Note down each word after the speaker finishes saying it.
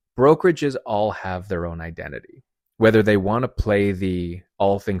brokerages all have their own identity. Whether they want to play the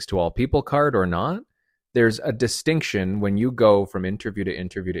all things to all people card or not, there's a distinction when you go from interview to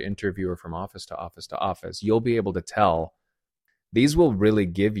interview to interview or from office to office to office. You'll be able to tell. These will really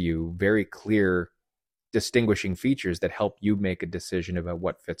give you very clear distinguishing features that help you make a decision about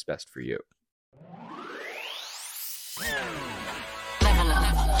what fits best for you.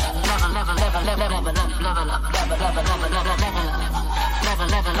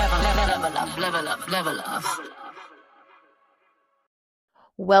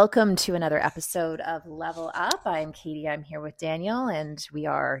 Welcome to another episode of Level Up. I'm Katie. I'm here with Daniel, and we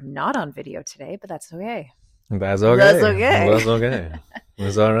are not on video today, but that's okay. That's okay. That's okay. That's okay.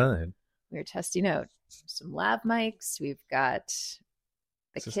 It's all right. We're testing out some lav mics. We've got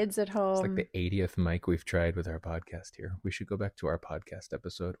the kids at home. It's like the 80th mic we've tried with our podcast here. We should go back to our podcast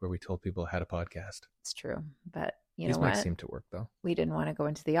episode where we told people how to podcast. It's true, but you These know what? mics seem to work though. We didn't want to go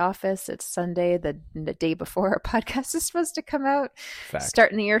into the office. It's Sunday, the day before our podcast is supposed to come out. Fact.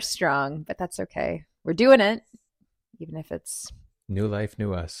 Starting the year strong, but that's okay. We're doing it, even if it's New life,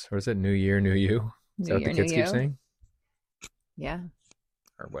 new us. Or is it new year, new you? Is that what the kids keep saying? Yeah.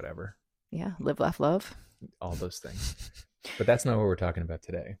 Or whatever. Yeah. Live, laugh, love. All those things. But that's not what we're talking about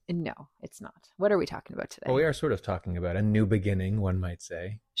today. No, it's not. What are we talking about today? Well, we are sort of talking about a new beginning, one might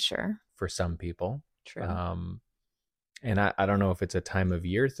say. Sure. For some people. True. And I don't know if it's a time of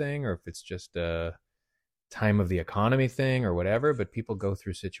year thing or if it's just a time of the economy thing or whatever, but people go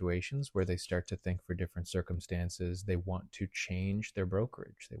through situations where they start to think for different circumstances. They want to change their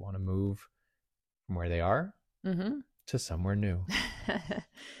brokerage. They want to move from where they are to somewhere new.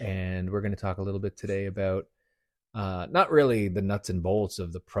 And we're going to talk a little bit today about not really the nuts and bolts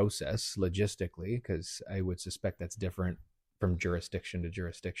of the process logistically, because I would suspect that's different from jurisdiction to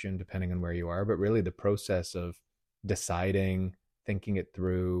jurisdiction, depending on where you are, but really the process of deciding, thinking it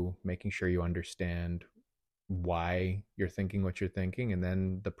through, making sure you understand why you're thinking what you're thinking, and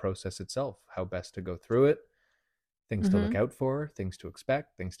then the process itself, how best to go through it, things to look out for, things to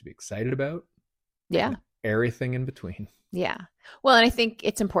expect, things to be excited about. Yeah. Everything in between. Yeah. Well, and I think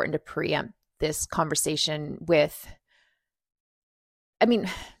it's important to preempt this conversation with, I mean,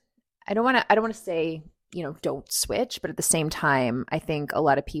 I don't want to say, don't switch, but at the same time, I think a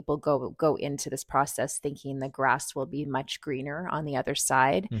lot of people go into this process thinking the grass will be much greener on the other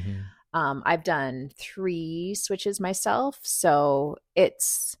side. I've done 3 switches myself. So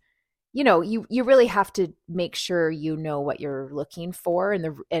it's, you really have to make sure you know what you're looking for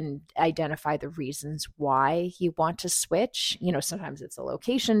and identify the reasons why you want to switch. Sometimes it's a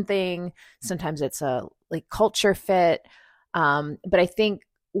location thing, sometimes it's a culture fit. But I think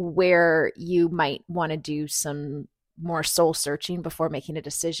where you might want to do some more soul searching before making a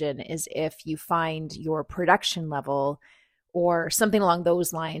decision is if you find your production level or something along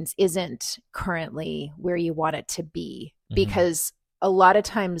those lines isn't currently where you want it to be, because a lot of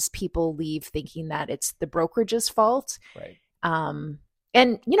times people leave thinking that it's the brokerage's fault. Right.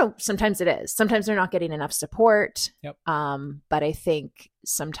 And, sometimes it is. Sometimes they're not getting enough support. Yep. But I think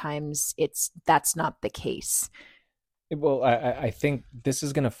sometimes that's not the case. Well, I think this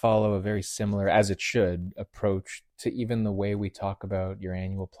is going to follow a very similar, as it should, approach to even the way we talk about your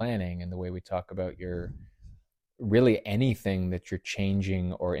annual planning and the way we talk about your really anything that you're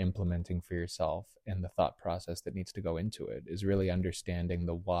changing or implementing for yourself, and the thought process that needs to go into it is really understanding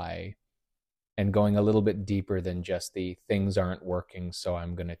the why and going a little bit deeper than just the things aren't working, so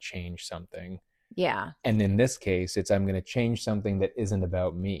I'm going to change something. Yeah. And in this case, it's I'm going to change something that isn't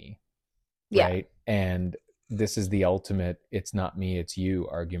about me. Yeah. Right. And this is the ultimate it's not me, it's you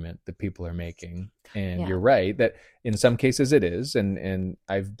argument that people are making. And you're right that in some cases it is. And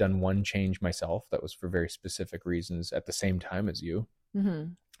I've done one change myself that was for very specific reasons at the same time as you.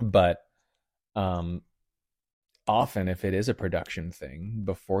 But often if it is a production thing,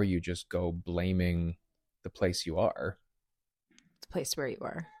 before you just go blaming the place you are. The place where you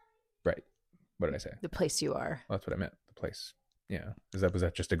are. Right. What did I say? The place you are. Well, that's what I meant. The place. Yeah. Was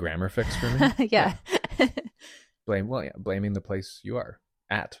that just a grammar fix for me? Yeah. Blaming the place you are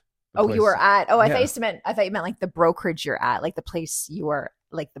at. You are at. Oh, I thought you meant like the brokerage you're at, like the place you are,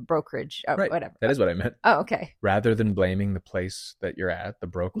 like the brokerage. Oh, right. Whatever. That is what I meant. Oh, okay. Rather than blaming the place that you're at, the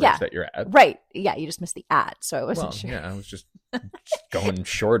brokerage that you're at. Right. Yeah. You just missed the at, so I wasn't sure. Yeah, I was just going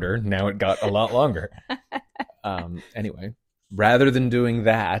shorter. Now it got a lot longer. Anyway, rather than doing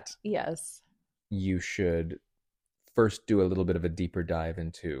that, yes, you should first do a little bit of a deeper dive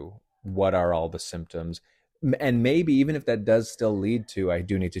into what are all the symptoms. And maybe even if that does still lead to, I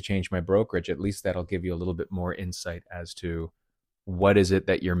do need to change my brokerage, at least that'll give you a little bit more insight as to what is it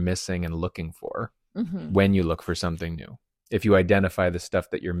that you're missing and looking for when you look for something new. if you identify the stuff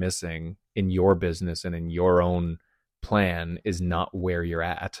that you're missing in your business and in your own plan is not where you're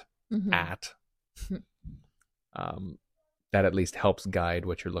at, that at least helps guide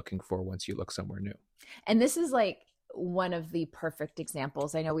what you're looking for once you look somewhere new. And this is like one of the perfect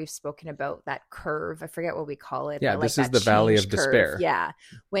examples. I know we've spoken about that curve. I forget what we call it. Yeah, this like is the valley of curve. despair. Yeah.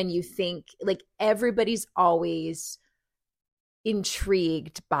 When you think like everybody's always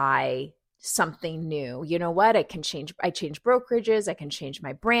intrigued by something new. You know what? I change brokerages. I can change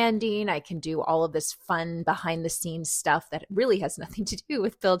my branding. I can do all of this fun behind the scenes stuff that really has nothing to do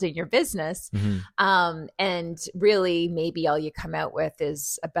with building your business. And really maybe all you come out with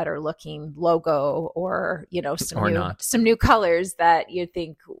is a better looking logo or, you know, some new colors that you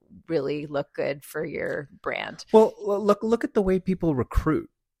think really look good for your brand. Well, look at the way people recruit.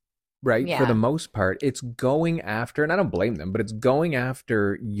 Right. Yeah. For the most part, it's going after, and I don't blame them, but it's going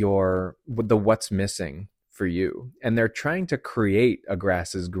after the what's missing for you. And they're trying to create a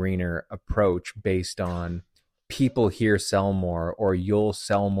grass is greener approach based on people here sell more, or you'll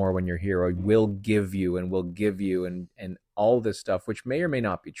sell more when you're here, or we'll give you and all this stuff, which may or may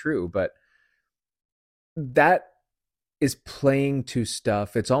not be true, but that is playing to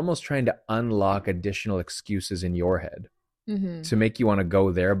stuff. It's almost trying to unlock additional excuses in your head. To make you want to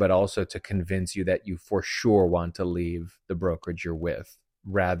go there, but also to convince you that you for sure want to leave the brokerage you're with,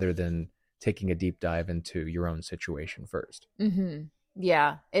 rather than taking a deep dive into your own situation first.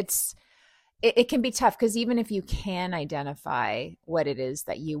 Yeah, it can be tough because even if you can identify what it is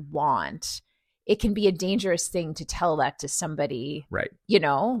that you want, it can be a dangerous thing to tell that to somebody, right? You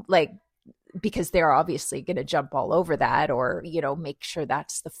know, like, because they're obviously going to jump all over that, or, you know, make sure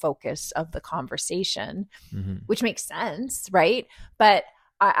that's the focus of the conversation, which makes sense. Right. But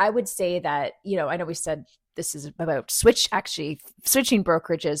I would say that, you know, I know we said this is about switching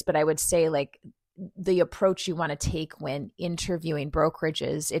brokerages, but I would say like the approach you want to take when interviewing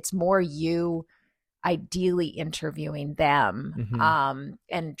brokerages, it's more you ideally interviewing them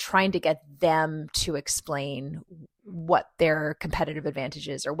and trying to get them to explain what their competitive advantage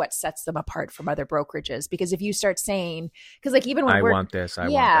is or what sets them apart from other brokerages. Because if you start saying, because like even when I want this, I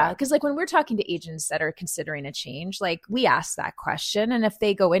want that. Because like when we're talking to agents that are considering a change, like we ask that question, and if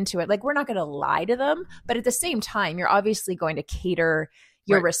they go into it, like we're not going to lie to them, but at the same time, you're obviously going to cater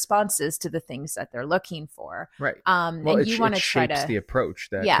your responses to the things that they're looking for. Right. Well, and you want to try to the approach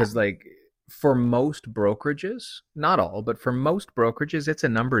that, because like for most brokerages, not all, but for most brokerages, it's a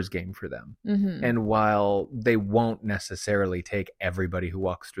numbers game for them. And while they won't necessarily take everybody who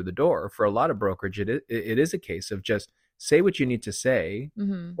walks through the door, for a lot of brokerage, it is a case of just say what you need to say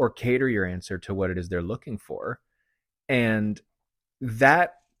or cater your answer to what it is they're looking for. And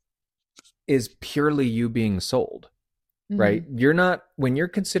that is purely you being sold, right? You're not, when you're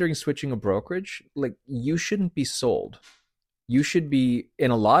considering switching a brokerage, like you shouldn't be sold. You should be,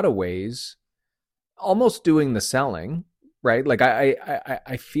 in a lot of ways, almost doing the selling, right? Like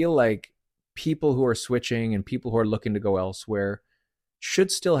I feel like people who are switching and people who are looking to go elsewhere should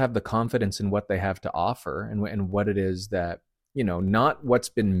still have the confidence in what they have to offer and what it is that, you know, not what's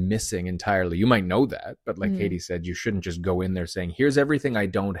been missing entirely. You might know that, but like Katie said, you shouldn't just go in there saying, here's everything I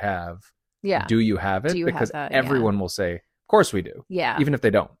don't have. Yeah. Do you have it? Because everyone will say, of course we do. Yeah. Even if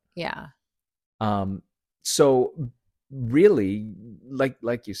they don't. Yeah. So really,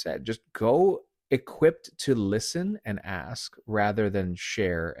 like you said, just go equipped to listen and ask rather than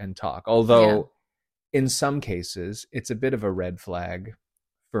share and talk. Although in some cases, it's a bit of a red flag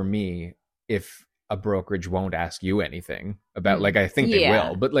for me if a brokerage won't ask you anything about, like, I think they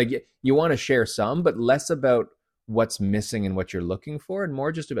will, but like you want to share some, but less about what's missing and what you're looking for, and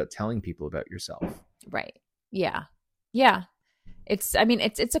more just about telling people about yourself. Right. Yeah. Yeah. It's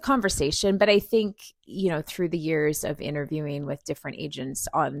a conversation, but I think, you know, through the years of interviewing with different agents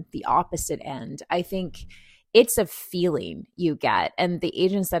on the opposite end, I think it's a feeling you get. And the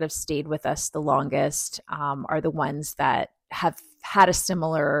agents that have stayed with us the longest are the ones that have had a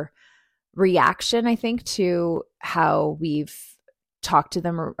similar reaction, I think, to how we've talked to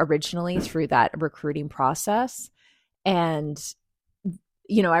them originally through that recruiting process. And,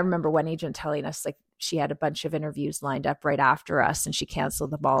 you know, I remember one agent telling us, like, she had a bunch of interviews lined up right after us and she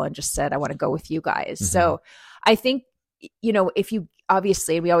canceled them all and just said, I want to go with you guys. So I think, you know, if you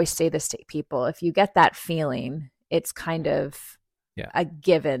obviously, we always say this to people, if you get that feeling, it's kind of a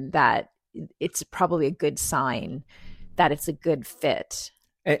given that it's probably a good sign that it's a good fit.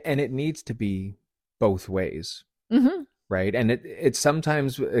 And it needs to be both ways. Right. And it's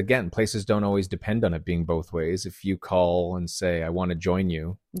sometimes, again, places don't always depend on it being both ways. If you call and say, I want to join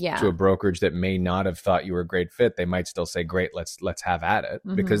you to a brokerage that may not have thought you were a great fit, they might still say, great, let's have at it.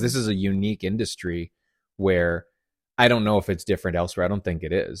 Because this is a unique industry where I don't know if it's different elsewhere. I don't think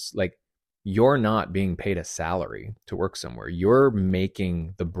it is. Like, you're not being paid a salary to work somewhere. You're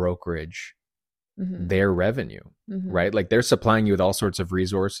making the brokerage their revenue, right? Like, they're supplying you with all sorts of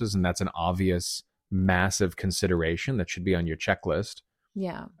resources, and that's an obvious, massive consideration that should be on your checklist.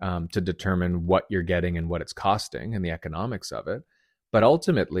 Yeah. To determine what you're getting and what it's costing and the economics of it. But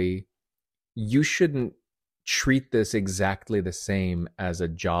ultimately, you shouldn't treat this exactly the same as a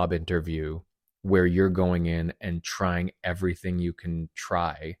job interview where you're going in and trying everything you can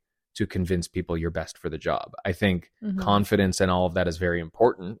try to convince people you're best for the job. I think confidence and all of that is very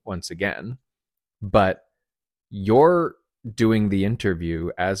important, once again, but you're doing the interview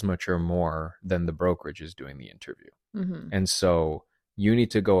as much or more than the brokerage is doing the interview. And so you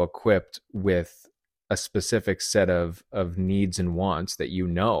need to go equipped with a specific set of needs and wants that you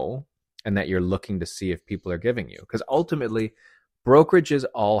know and that you're looking to see if people are giving you. Because ultimately, brokerages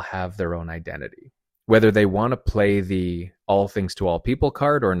all have their own identity. Whether they want to play the all things to all people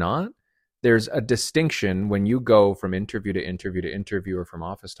card or not, there's a distinction when you go from interview to interview to interview or from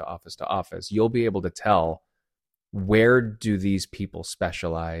office to office to office. You'll be able to tell, where do these people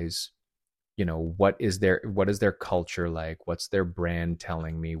specialize? You know, what is their culture like? What's their brand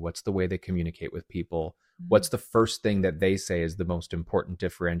telling me? What's the way they communicate with people? What's the first thing that they say is the most important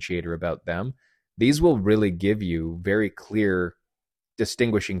differentiator about them? These will really give you very clear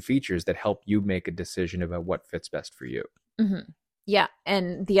distinguishing features that help you make a decision about what fits best for you. Yeah.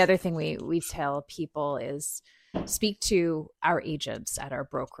 And the other thing we tell people is speak to our agents at our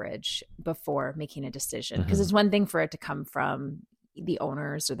brokerage before making a decision. Because it's one thing for it to come from the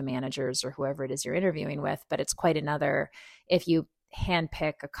owners or the managers or whoever it is you're interviewing with, but it's quite another if you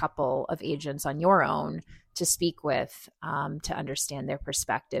handpick a couple of agents on your own to speak with, to understand their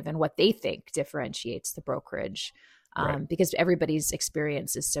perspective and what they think differentiates the brokerage. Because everybody's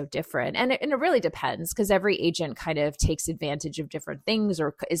experience is so different. And it really depends, because every agent kind of takes advantage of different things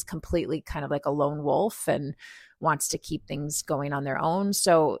or is completely kind of like a lone wolf and wants to keep things going on their own.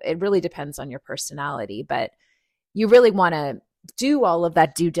 So it really depends on your personality, but you really want to do all of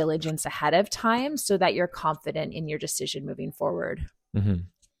that due diligence ahead of time so that you're confident in your decision moving forward.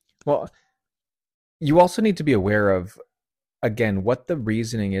 Well, you also need to be aware of, again, what the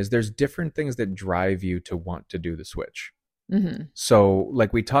reasoning is. There's different things that drive you to want to do the switch. So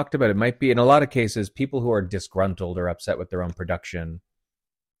like we talked about, it might be in a lot of cases, people who are disgruntled or upset with their own production,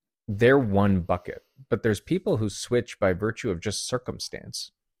 they're one bucket, but there's people who switch by virtue of just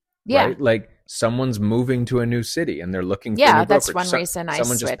circumstance. Right? Like someone's moving to a new city and they're looking for a new that's brokerage. one reason I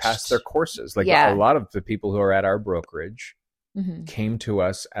Someone switched. just passed their courses. Like a lot of the people who are at our brokerage came to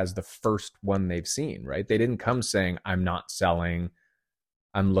us as the first one they've seen, right? They didn't come saying, I'm not selling,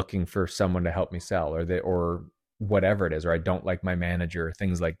 I'm looking for someone to help me sell, or whatever it is, or I don't like my manager,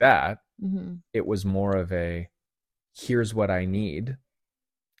 things like that. It was more of a, here's what I need.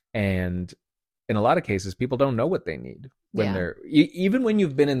 And in a lot of cases, people don't know what they need when they're, even when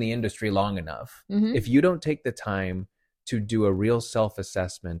you've been in the industry long enough, if you don't take the time to do a real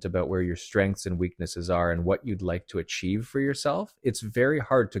self-assessment about where your strengths and weaknesses are and what you'd like to achieve for yourself, it's very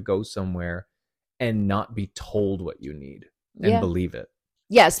hard to go somewhere and not be told what you need and believe it.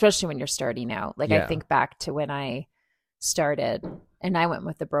 Yeah, especially when you're starting out. Like I think back to when I started and I went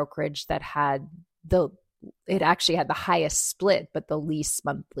with the brokerage that had it actually had the highest split, but the least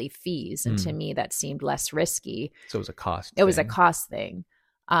monthly fees. And to me, that seemed less risky. So it was a cost thing. It was a cost thing.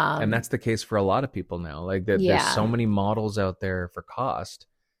 And that's the case for a lot of people now. Like there's so many models out there for cost.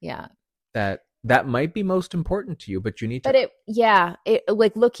 That might be most important to you, but you need to. But it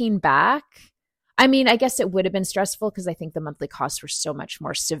like looking back, I mean, I guess it would have been stressful because I think the monthly costs were so much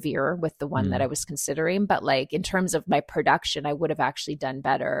more severe with the one that I was considering. But like in terms of my production, I would have actually done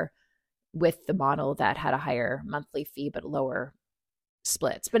better with the model that had a higher monthly fee but lower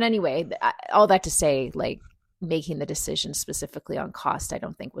splits. But anyway, all that to say, like making the decision specifically on cost, I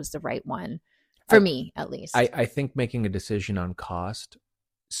don't think was the right one for me, at least. I think making a decision on cost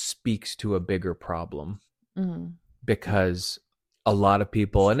speaks to a bigger problem because a lot of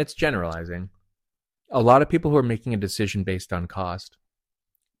people, and it's generalizing, a lot of people who are making a decision based on cost.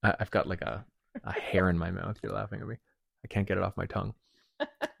 I've got like a hair in my mouth. You're laughing at me. I can't get it off my tongue.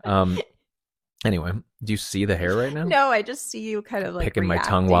 Anyway, do you see the hair right now? No, I just see you kind of like picking my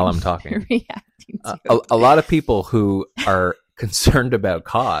tongue while I'm talking. Reacting to a lot of people who are concerned about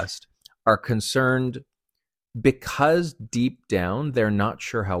cost are concerned because deep down they're not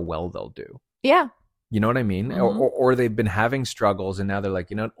sure how well they'll do. Yeah. You know what I mean? Or they've been having struggles and now they're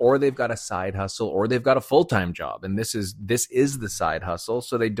like, or they've got a side hustle or they've got a full-time job and this is the side hustle,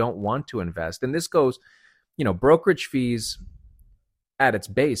 so they don't want to invest. And this goes, brokerage fees at its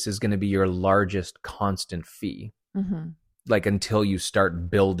base is going to be your largest constant fee. Mm-hmm. like until you start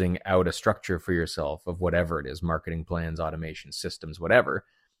building out a structure for yourself of whatever it is, marketing plans, automation systems, whatever.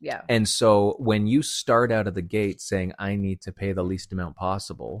 Yeah. And so when you start out of the gate saying, I need to pay the least amount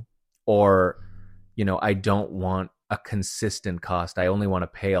possible, or, I don't want a consistent cost, I only want to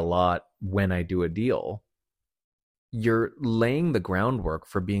pay a lot when I do a deal, you're laying the groundwork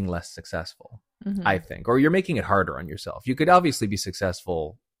for being less successful, Mm-hmm. I think, or you're making it harder on yourself. You could obviously be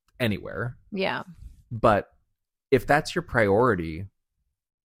successful anywhere, Yeah. but if that's your priority,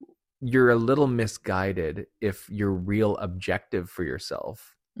 you're a little misguided if your real objective for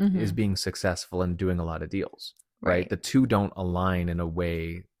yourself Mm-hmm. is being successful and doing a lot of deals, right? Right. The two don't align in a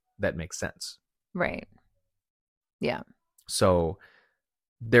way that makes sense. Right. Yeah. So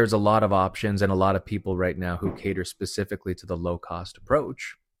there's a lot of options and a lot of people right now who cater specifically to the low cost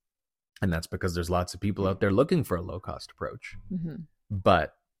approach. And that's because there's lots of people out there looking for a low cost approach. Mm-hmm.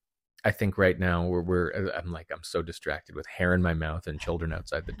 But I think right now I'm so distracted with hair in my mouth and children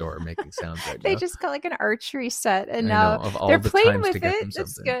outside the door making sounds right now. They just got like an archery set, and I now know, of all they're the playing times to with get it. them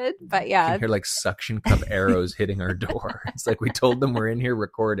It's something. good, but You yeah, can hear like suction cup arrows hitting our door. It's like we told them we're in here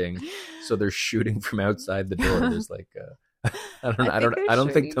recording, so they're shooting from outside the door. There's like I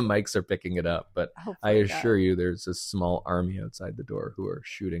don't think the mics are picking it up, but I assure you there's a small army outside the door who are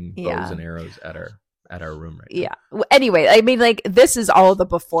shooting bows and arrows at our room right now. Yeah. Anyway, I mean, like, this is all the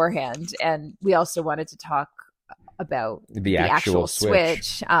beforehand, and we also wanted to talk about the actual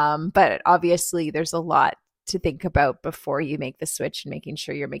switch. But obviously there's a lot to think about before you make the switch and making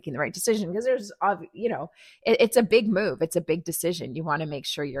sure you're making the right decision, because there's, it's a big move. It's a big decision. You want to make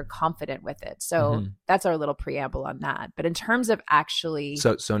sure you're confident with it. So that's our little preamble on that. But in terms of actually,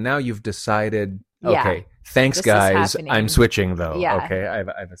 so now you've decided, okay, thanks guys, I'm switching though. Yeah. Okay,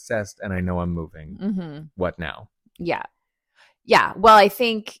 I've assessed and I know I'm moving. Mm-hmm. What now? Yeah. Well, I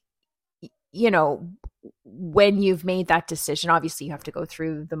think, when you've made that decision, obviously you have to go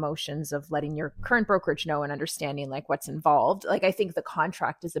through the motions of letting your current brokerage know and understanding like what's involved. Like, I think the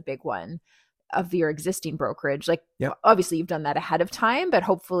contract is a big one of your existing brokerage. Like, obviously you've done that ahead of time, but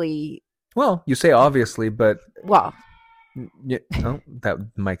hopefully. Well, you say obviously, but that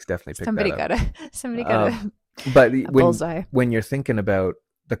Mike's definitely picked somebody that up. Somebody got a but bullseye. When you're thinking about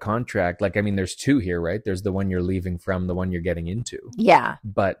the contract, like, I mean, there's two here, right? There's the one you're leaving from, the one you're getting into. Yeah.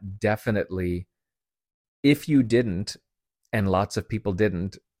 But definitely, if you didn't, and lots of people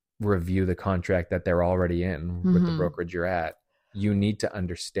didn't review the contract that they're already in with the brokerage you're at, you need to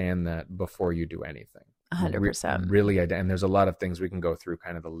understand that before you do anything. 100%. Really, and there's a lot of things we can go through,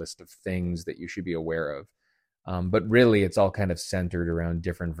 kind of the list of things that you should be aware of. But really, it's all kind of centered around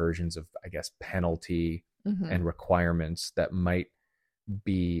different versions of, I guess, penalty and requirements that might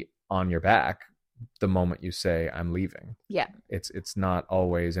be on your back the moment you say, I'm leaving. Yeah. It's not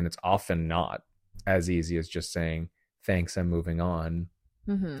always, and it's often not as easy as just saying, thanks, I'm moving on.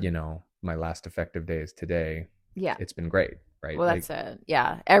 My last effective day is today. Yeah. It's been great. Right. Well, that's it.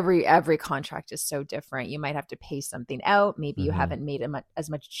 Yeah. Every contract is so different. You might have to pay something out. Maybe you haven't made as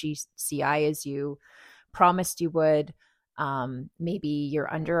much GCI as you promised you would. Maybe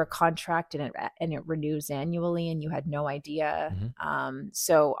you're under a contract and it renews annually and you had no idea.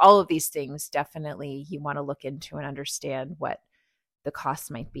 So all of these things, definitely you want to look into and understand what the costs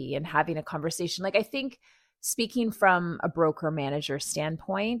might be, and having a conversation. Like, I think, speaking from a broker manager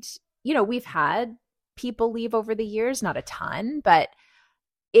standpoint, we've had people leave over the years, not a ton, but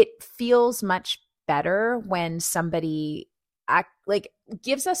it feels much better when somebody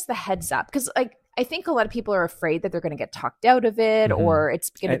gives us the heads up. Because I think a lot of people are afraid that they're going to get talked out of it or it's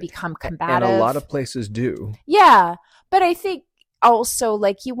going to become combative. And a lot of places do. Yeah. But I think also,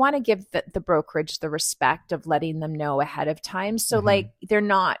 you want to give the brokerage the respect of letting them know ahead of time. So they're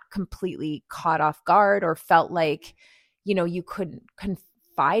not completely caught off guard or felt like, you couldn't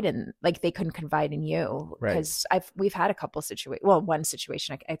confide in, they couldn't confide in you. Because we've had a couple one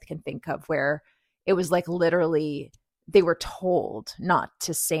situation I can think of where it was literally they were told not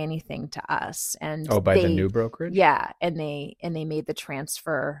to say anything to us, and by the new brokerage. Yeah, and they made the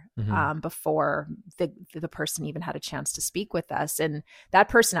transfer before the person even had a chance to speak with us, and that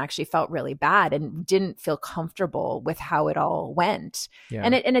person actually felt really bad and didn't feel comfortable with how it all went. Yeah.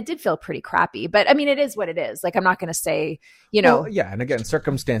 And it did feel pretty crappy, but I mean, it is what it is. I'm not going to say, Well, yeah, and again,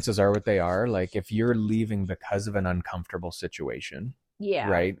 circumstances are what they are. If you're leaving because of an uncomfortable situation,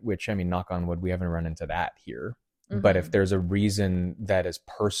 right? Which, I mean, knock on wood, we haven't run into that here. But if there's a reason that is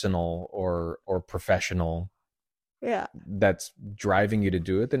personal or professional, that's driving you to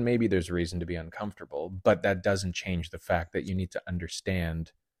do it, then maybe there's a reason to be uncomfortable. But that doesn't change the fact that you need to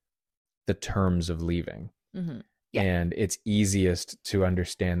understand the terms of leaving. Yeah. And it's easiest to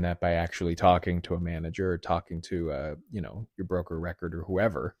understand that by actually talking to a manager or talking to, your broker record or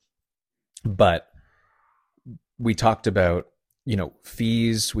whoever. But we talked about,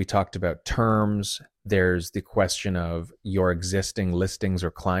 fees. We talked about terms. There's the question of your existing listings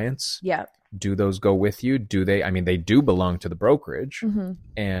or clients. Yeah. Do those go with you? Do they? I mean, they do belong to the brokerage. Mm-hmm.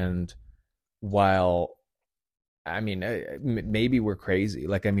 And while, I mean, maybe we're crazy.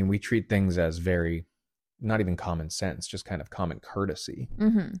 Like, I mean, we treat things as very, not even common sense, just kind of common courtesy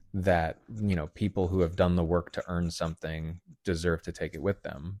Mm-hmm. that, people who have done the work to earn something deserve to take it with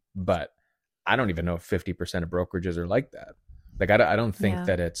them. But I don't even know if 50% of brokerages are like that. Like, I don't think Yeah.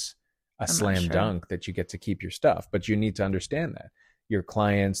 that it's a I'm not slam sure. dunk that you get to keep your stuff, but you need to understand that your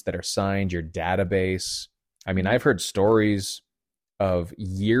clients that are signed, your database. I mean, I've heard stories of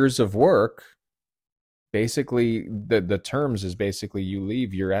years of work. Basically, the terms is basically you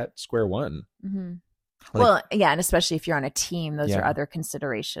leave, you're at square one. Mm-hmm. Like, Well, yeah, and especially if you're on a team, those are yeah. other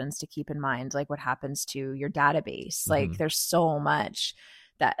considerations to keep in mind, like what happens to your database. Like Mhm. there's so much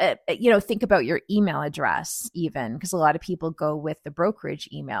that, think about your email address, even because a lot of people go with the brokerage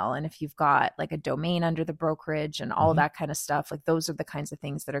email. And if you've got like a domain under the brokerage and all Mhm. that kind of stuff, like those are the kinds of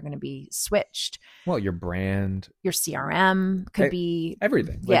things that are going to be switched. Well, your brand, Your CRM could be,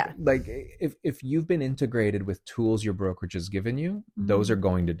 everything. yeah. Like if you've been integrated with tools your brokerage has given you, those are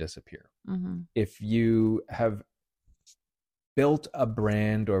going to disappear. Mm-hmm. If you have built a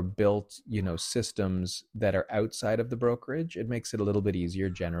brand or built, systems that are outside of the brokerage, it makes it a little bit easier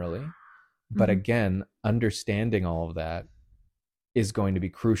generally. But Mm-hmm. again, understanding all of that is going to be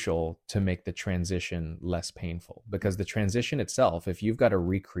crucial to make the transition less painful, because the transition itself, if you've got to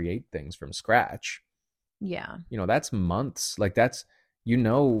recreate things from scratch, Yeah. that's months. Like that's,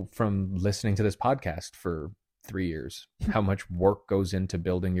 from listening to this podcast for 3 years, how much work goes into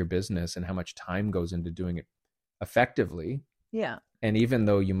building your business and how much time goes into doing it effectively. Yeah. And even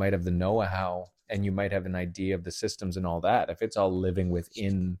though you might have the know-how and you might have an idea of the systems and all that, if it's all living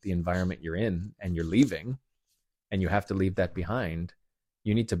within the environment you're in and you're leaving and you have to leave that behind,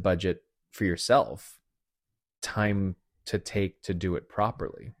 you need to budget for yourself time to take to do it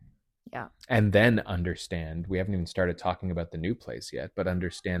properly. Yeah. And then understand, we haven't even started talking about the new place yet, but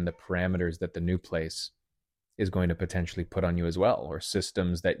understand the parameters that the new place is going to potentially put on you as well, or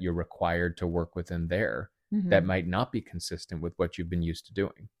systems that you're required to work within there that might not be consistent with what you've been used to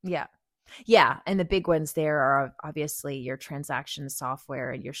doing. Yeah. Yeah. And the big ones there are obviously your transaction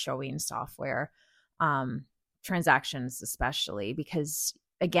software and your showing software, transactions, especially because,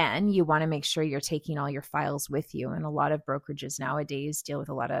 again, you want to make sure you're taking all your files with you. And a lot of brokerages nowadays deal with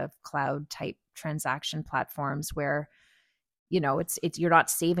a lot of cloud type transaction platforms where, it's you're not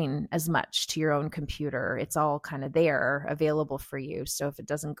saving as much to your own computer. It's all kind of there available for you. So if it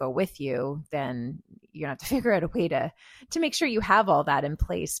doesn't go with you, then you have to figure out a way to make sure you have all that in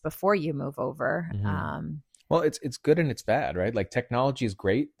place before you move over. Mm-hmm. Well, it's good and it's bad, right? Like technology is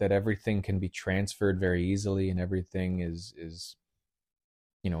great that everything can be transferred very easily and everything is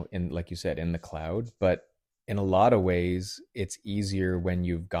in, like you said, in the cloud. But in a lot of ways, it's easier when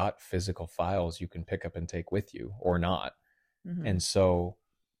you've got physical files you can pick up and take with you or not. Mm-hmm. And so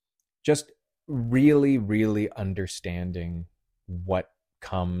just really, really understanding what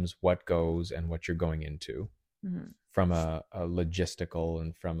comes, what goes, and what you're going into from a logistical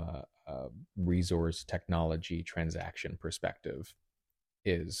and from a resource technology transaction perspective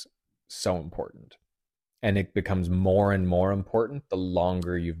is so important. And it becomes more and more important the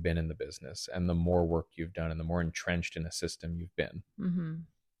longer you've been in the business and the more work you've done and the more entrenched in a system you've been.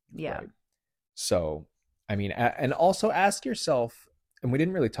 Yeah. Right? So, I mean, and also ask yourself, and we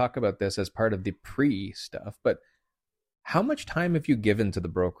didn't really talk about this as part of the pre stuff, but how much time have you given to the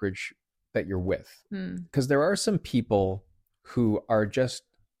brokerage that you're with? Because there are some people who are just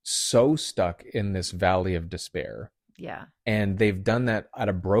so stuck in this valley of despair. Yeah. And they've done that at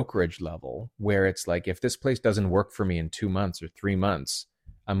a brokerage level where it's like, if this place doesn't work for me in 2 months or 3 months,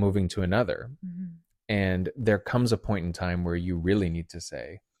 I'm moving to another. And there comes a point in time where you really need to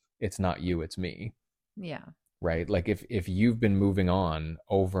say, it's not you, it's me. Yeah. Right? Like if you've been moving on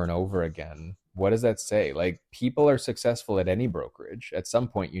over and over again, what does that say? Like people are successful at any brokerage. At some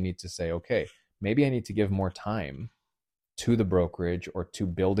point you need to say, okay, maybe I need to give more time to the brokerage or to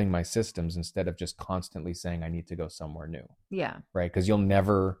building my systems instead of just constantly saying I need to go somewhere new. Yeah. Right? Because you'll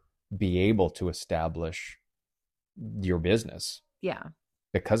never be able to establish your business. Yeah.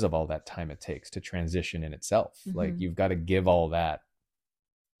 Because of all that time it takes to transition in itself. Like you've got to give all that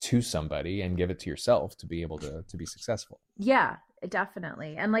to somebody and give it to yourself to be able to be successful. Yeah,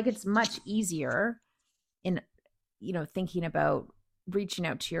 definitely. And like it's much easier in thinking about reaching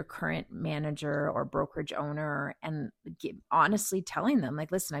out to your current manager or brokerage owner and honestly telling them,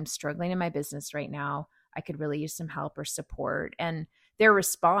 like, listen, I'm struggling in my business right now. I could really use some help or support. And their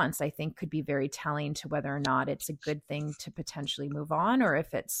response, I think, could be very telling to whether or not it's a good thing to potentially move on, or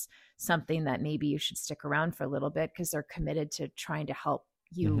if it's something that maybe you should stick around for a little bit because they're committed to trying to help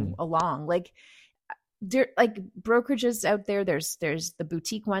you along. Like, there, like brokerages out there, there's the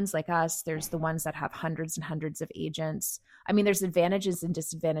boutique ones like us, there's the ones that have hundreds and hundreds of agents. I mean, there's advantages and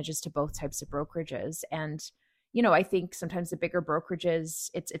disadvantages to both types of brokerages. And I think sometimes the bigger brokerages,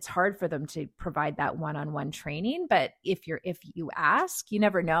 it's hard for them to provide that one-on-one training, but if you ask, you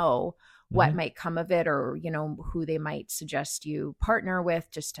never know what might come of it, or who they might suggest you partner with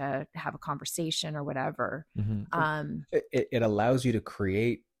just to have a conversation or whatever. It allows you to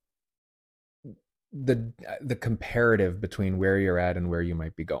create the comparative between where you're at and where you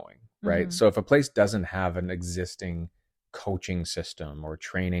might be going, right? So if a place doesn't have an existing coaching system or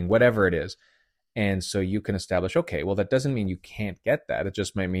training, whatever it is, and so you can establish, okay, well, that doesn't mean you can't get that. It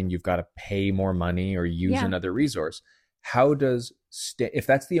just might mean you've got to pay more money or use another resource. How does if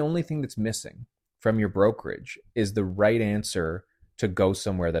that's the only thing that's missing from your brokerage, is the right answer to go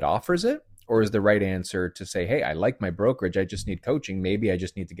somewhere that offers it? Or is the right answer to say, hey, I like my brokerage, I just need coaching. Maybe I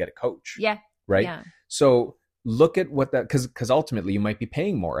just need to get a coach. Yeah. Right. Yeah. So look at what that, because ultimately you might be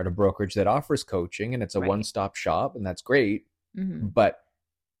paying more at a brokerage that offers coaching and it's a one-stop shop, and that's great. But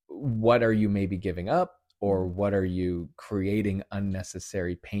what are you maybe giving up, or what are you creating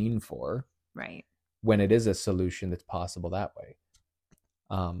unnecessary pain for? Right. When it is a solution that's possible that way.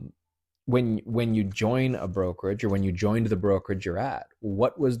 When you join a brokerage, or when you joined the brokerage you're at,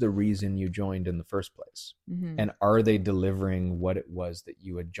 what was the reason you joined in the first place? And are they delivering what it was that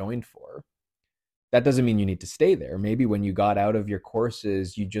you had joined for? That doesn't mean you need to stay there. Maybe when you got out of your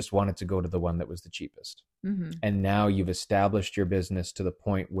courses, you just wanted to go to the one that was the cheapest. And now you've established your business to the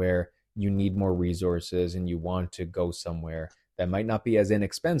point where you need more resources and you want to go somewhere that might not be as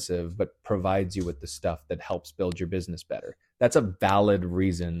inexpensive, but provides you with the stuff that helps build your business better. That's a valid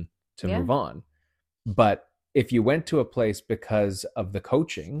reason to move on. But if you went to a place because of the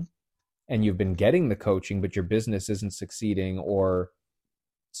coaching and you've been getting the coaching, but your business isn't succeeding, or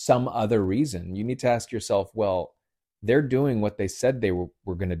some other reason, you need to ask yourself, well, they're doing what they said they were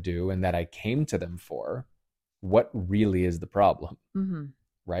going to do and that I came to them for. What really is the problem?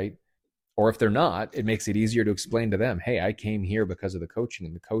 Right? Or if they're not, it makes it easier to explain to them, hey, I came here because of the coaching,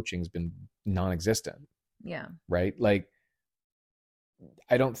 and the coaching's been non-existent. Yeah. Right? Like,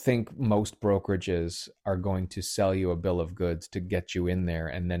 I don't think most brokerages are going to sell you a bill of goods to get you in there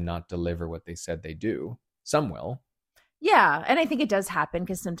and then not deliver what they said they do. Some will. Yeah. And I think it does happen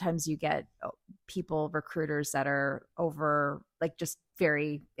because sometimes you get people, recruiters that are like just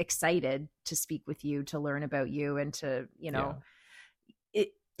very excited to speak with you, to learn about you, and to,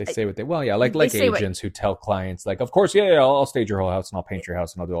 they say what they, like agents who tell clients, like, of course, I'll stage your whole house and I'll paint your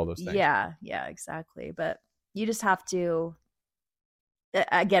house and I'll do all those things. Yeah, exactly. But you just have to,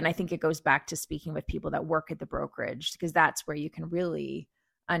 again, I think it goes back to speaking with people that work at the brokerage, because that's where you can really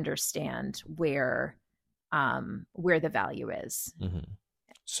understand where the value is.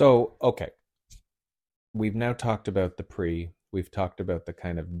 So, okay. We've now talked about the we've talked about the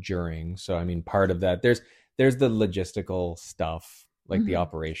kind of during. So, I mean, part of that, there's the logistical stuff, like the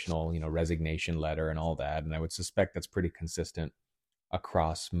operational, resignation letter and all that. And I would suspect that's pretty consistent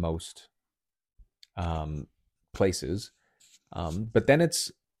across most places. But then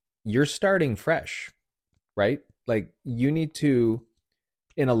you're starting fresh, right? Like, you need to,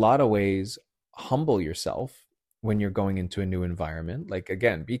 in a lot of ways, humble yourself when you're going into a new environment. Like,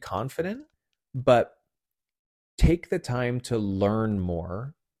 again, be confident, but take the time to learn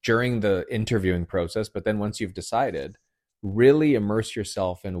more during the interviewing process. But then once you've decided, really immerse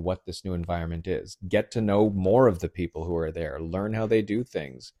yourself in what this new environment is. Get to know more of the people who are there. Learn how they do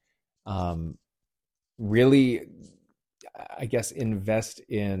things. Really, I guess, invest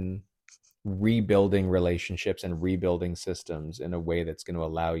in rebuilding relationships and rebuilding systems in a way that's going to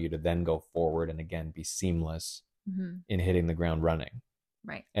allow you to then go forward and, again, be seamless in hitting the ground running.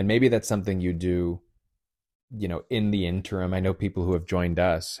 Right. And maybe that's something you do, in the interim. I know people who have joined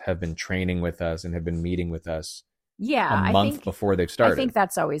us have been training with us and have been meeting with us a month before they've started. I think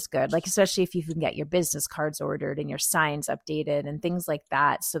that's always good. Like, especially if you can get your business cards ordered and your signs updated and things like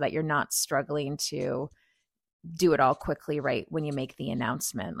that, so that you're not struggling to do it all quickly right when you make the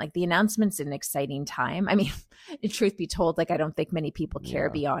announcement. Like, the announcement's an exciting time. I mean, truth be told, like, I don't think many people care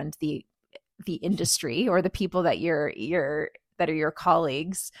beyond the industry or the people that that are your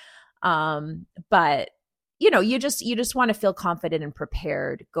colleagues. But you just want to feel confident and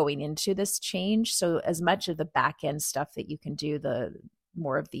prepared going into this change. So as much of the back end stuff that you can do, the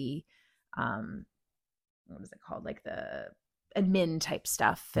more of the what is it called, like the admin type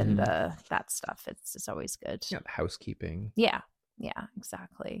stuff and that stuff, it's always good. Yeah, housekeeping. Yeah,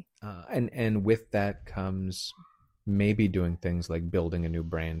 exactly. And with that comes maybe doing things like building a new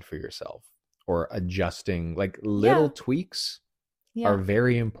brand for yourself or adjusting, like little tweaks are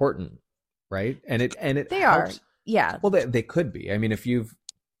very important, right? And it they helps. are. Yeah. Well, they could be. I mean, if you've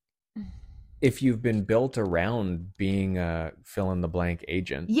been built around being a fill in the blank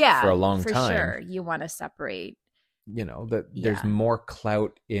agent for a long time, sure, you want to separate. There's more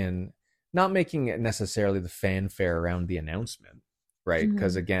clout in not making it necessarily the fanfare around the announcement, right?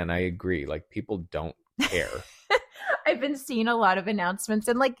 Because again, I agree, like people don't care. I've been seeing a lot of announcements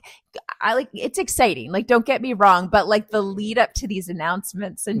and it's exciting. Like, don't get me wrong, but like the lead up to these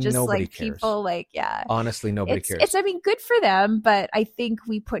announcements and just nobody like cares. People Honestly, nobody cares. It's, I mean, good for them, but I think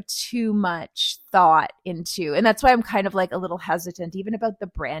we put too much thought into, and that's why I'm kind of like a little hesitant even about the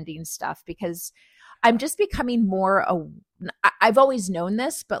branding stuff, because I'm just becoming more, I've always known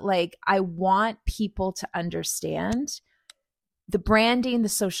this, but like I want people to understand the branding, the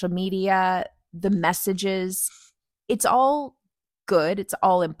social media, the messages. It's all good. It's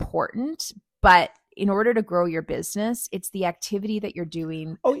all important. But in order to grow your business, it's the activity that you're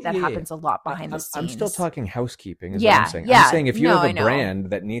doing that happens a lot behind the scenes. I'm still talking housekeeping is what I'm saying. I'm saying if you have a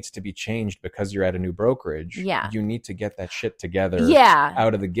brand that needs to be changed because you're at a new brokerage, you need to get that shit together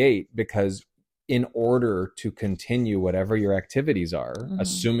out of the gate, because in order to continue whatever your activities are,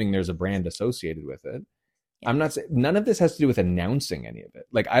 assuming there's a brand associated with it, I'm not saying none of this has to do with announcing any of it.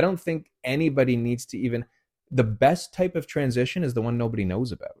 Like, I don't think anybody needs to even. The best type of transition is the one nobody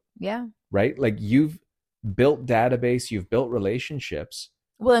knows about. Yeah. Right? Like, you've built database, you've built relationships.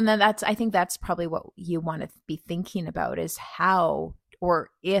 Well, and then I think that's probably what you want to be thinking about, is how or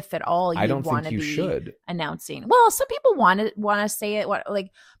if at all you want to be announcing. Well, some people want to say it,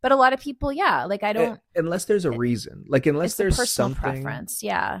 but a lot of people, like I don't. Unless there's a reason, like unless there's personal something preference,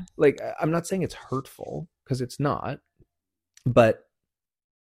 yeah. Like, I'm not saying it's hurtful, because it's not, but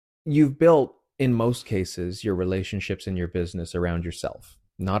you've built, in most cases, your relationships in your business around yourself,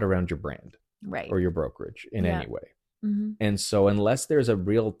 not around your brand, right, or your brokerage in any way. And so unless there's a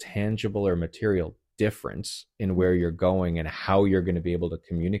real tangible or material difference in where you're going and how you're going to be able to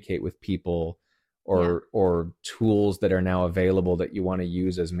communicate with people, or tools that are now available that you want to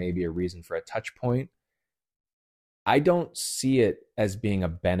use as maybe a reason for a touch point, I don't see it as being a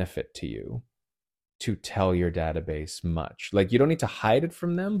benefit to you to tell your database much. Like, you don't need to hide it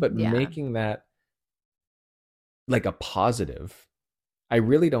from them, but making that like a positive, I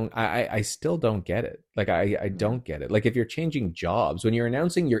really don't, I still don't get it. Like, I don't get it. Like, if you're changing jobs, when you're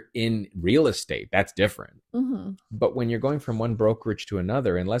announcing you're in real estate, that's different. But when you're going from one brokerage to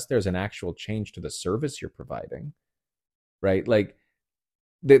another, unless there's an actual change to the service you're providing, right? Like,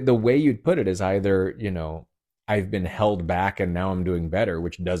 the way you'd put it is either, I've been held back and now I'm doing better,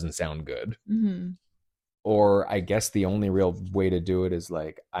 which doesn't sound good. Or I guess the only real way to do it is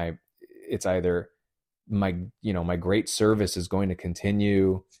like, it's either my great service is going to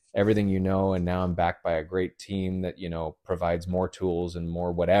continue, everything, and now I'm backed by a great team that, provides more tools and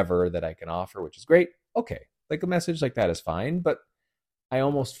more whatever that I can offer, which is great. Okay. Like, a message like that is fine, but I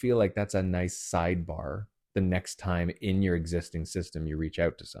almost feel like that's a nice sidebar the next time in your existing system you reach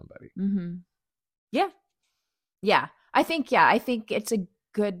out to somebody. Yeah. I think it's a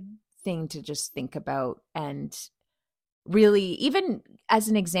good thing to just think about, and really, even as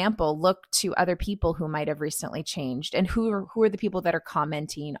an example, look to other people who might have recently changed, and who are the people that are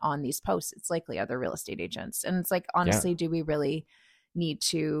commenting on these posts. It's likely other real estate agents. And it's like, honestly, do we really need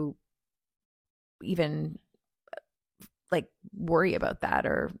to even like worry about that,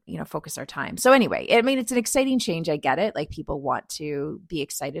 or, focus our time? So anyway, I mean, it's an exciting change. I get it. Like, people want to be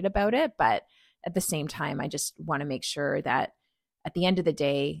excited about it, but at the same time, I just want to make sure that at the end of the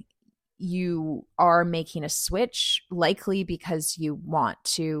day, you are making a switch, likely because you want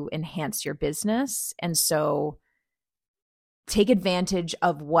to enhance your business. And so take advantage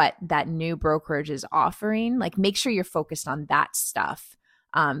of what that new brokerage is offering. Like, make sure you're focused on that stuff,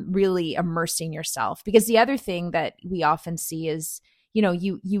 really immersing yourself. Because the other thing that we often see is,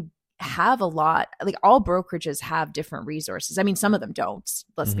 you have a lot, like, all brokerages have different resources. I mean, some of them don't,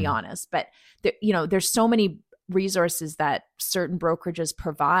 let's be honest, but there's so many resources that certain brokerages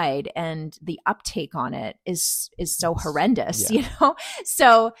provide, and the uptake on it is so horrendous.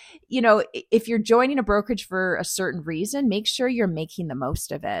 So if you're joining a brokerage for a certain reason, make sure you're making the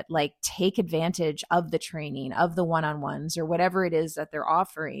most of it. Like, take advantage of the training, of the one-on-ones, or whatever it is that they're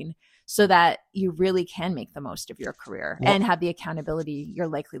offering, so that you really can make the most of your career Well, and have the accountability you're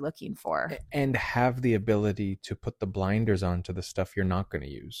likely looking for. And have the ability to put the blinders on to the stuff you're not going to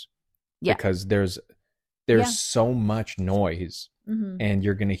use. Yeah. Because there's so much noise, and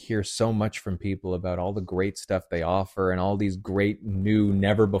you're going to hear so much from people about all the great stuff they offer and all these great new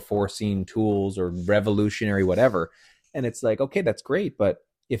never before seen tools or revolutionary whatever. And it's like, okay, that's great, but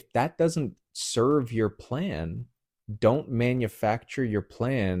if that doesn't serve your plan, don't manufacture your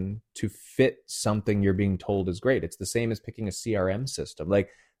plan to fit something you're being told is great. It's the same as picking a CRM system. Like,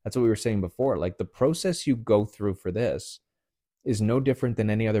 that's what we were saying before. Like, the process you go through for this is no different than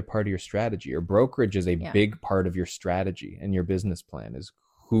any other part of your strategy. Your brokerage is a big part of your strategy, and your business plan is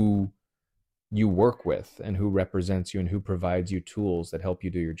who you work with and who represents you and who provides you tools that help you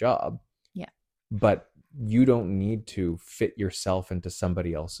do your job. Yeah. But you don't need to fit yourself into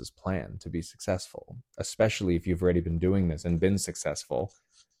somebody else's plan to be successful, especially if you've already been doing this and been successful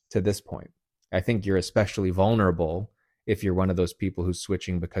to this point. I think you're especially vulnerable if you're one of those people who's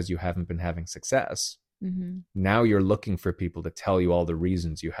switching because you haven't been having success. Now you're looking for people to tell you all the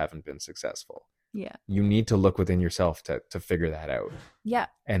reasons you haven't been successful. Yeah. You need to look within yourself to figure that out. Yeah.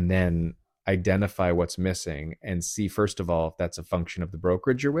 And then identify what's missing and see, first of all, if that's a function of the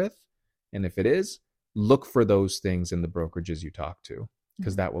brokerage you're with. And if it is, look for those things in the brokerages you talk to,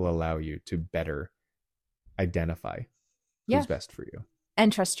 because that will allow you to better identify who's best for you.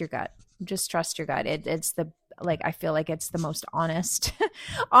 And trust your gut. Just trust your gut. It's the, like, I feel like it's the most honest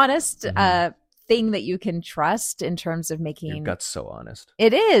thing that you can trust in terms of making. Your gut's so honest.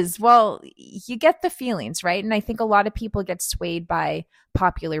 It is. Well, you get the feelings, right? And I think a lot of people get swayed by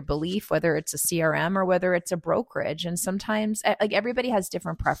popular belief, whether it's a CRM or whether it's a brokerage. And sometimes, like, everybody has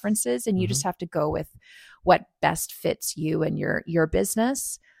different preferences, and you just have to go with what best fits you and your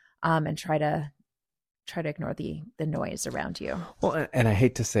business, and try to ignore the noise around you. Well, and I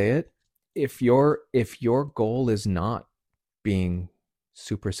hate to say it, if your goal is not being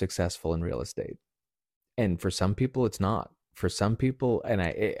super successful in real estate, and for some people it's not, for some people, and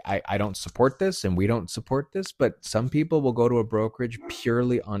I don't support this and we don't support this, but some people will go to a brokerage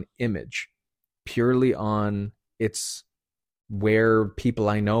purely on image, purely on it's where people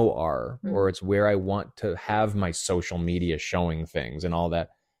I know are, or it's where I want to have my social media showing things and all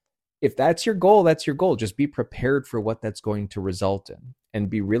that. If that's your goal, that's your goal. Just be prepared for what that's going to result in, and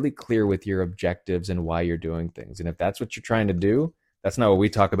be really clear with your objectives and why you're doing things. And if that's what you're trying to do, that's not what we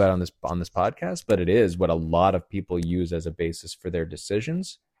talk about on this podcast, but it is what a lot of people use as a basis for their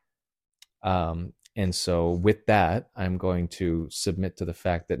decisions. And so with that, I'm going to submit to the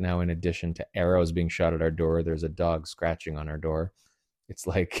fact that now, in addition to arrows being shot at our door, there's a dog scratching on our door. It's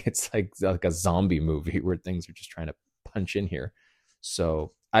like a zombie movie where things are just trying to punch in here.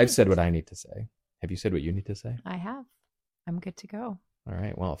 So I've said what I need to say. Have you said what you need to say? I have. I'm good to go. All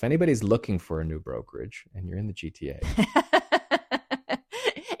right. Well, if anybody's looking for a new brokerage and you're in the GTA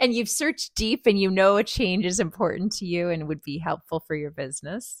and you've searched deep and you know a change is important to you and would be helpful for your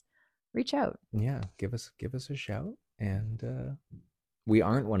business, reach out. Yeah, give us a shout. And we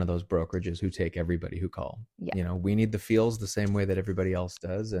aren't one of those brokerages who take everybody who call. Yeah. You know, we need the feels the same way that everybody else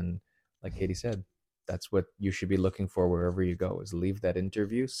does. And like Katie said, that's what you should be looking for wherever you go, is leave that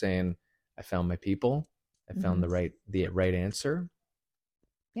interview saying, I found my people, I found the right answer.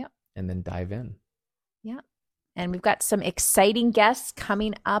 Yeah. And then dive in. Yeah. And we've got some exciting guests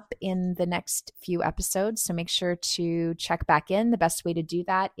coming up in the next few episodes. So make sure to check back in. The best way to do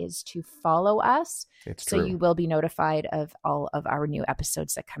that is to follow us. It's so true. You will be notified of all of our new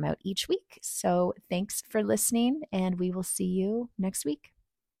episodes that come out each week. So thanks for listening, and we will see you next week.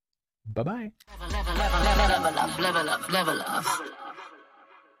 Bye-bye. Level up, level up, level up.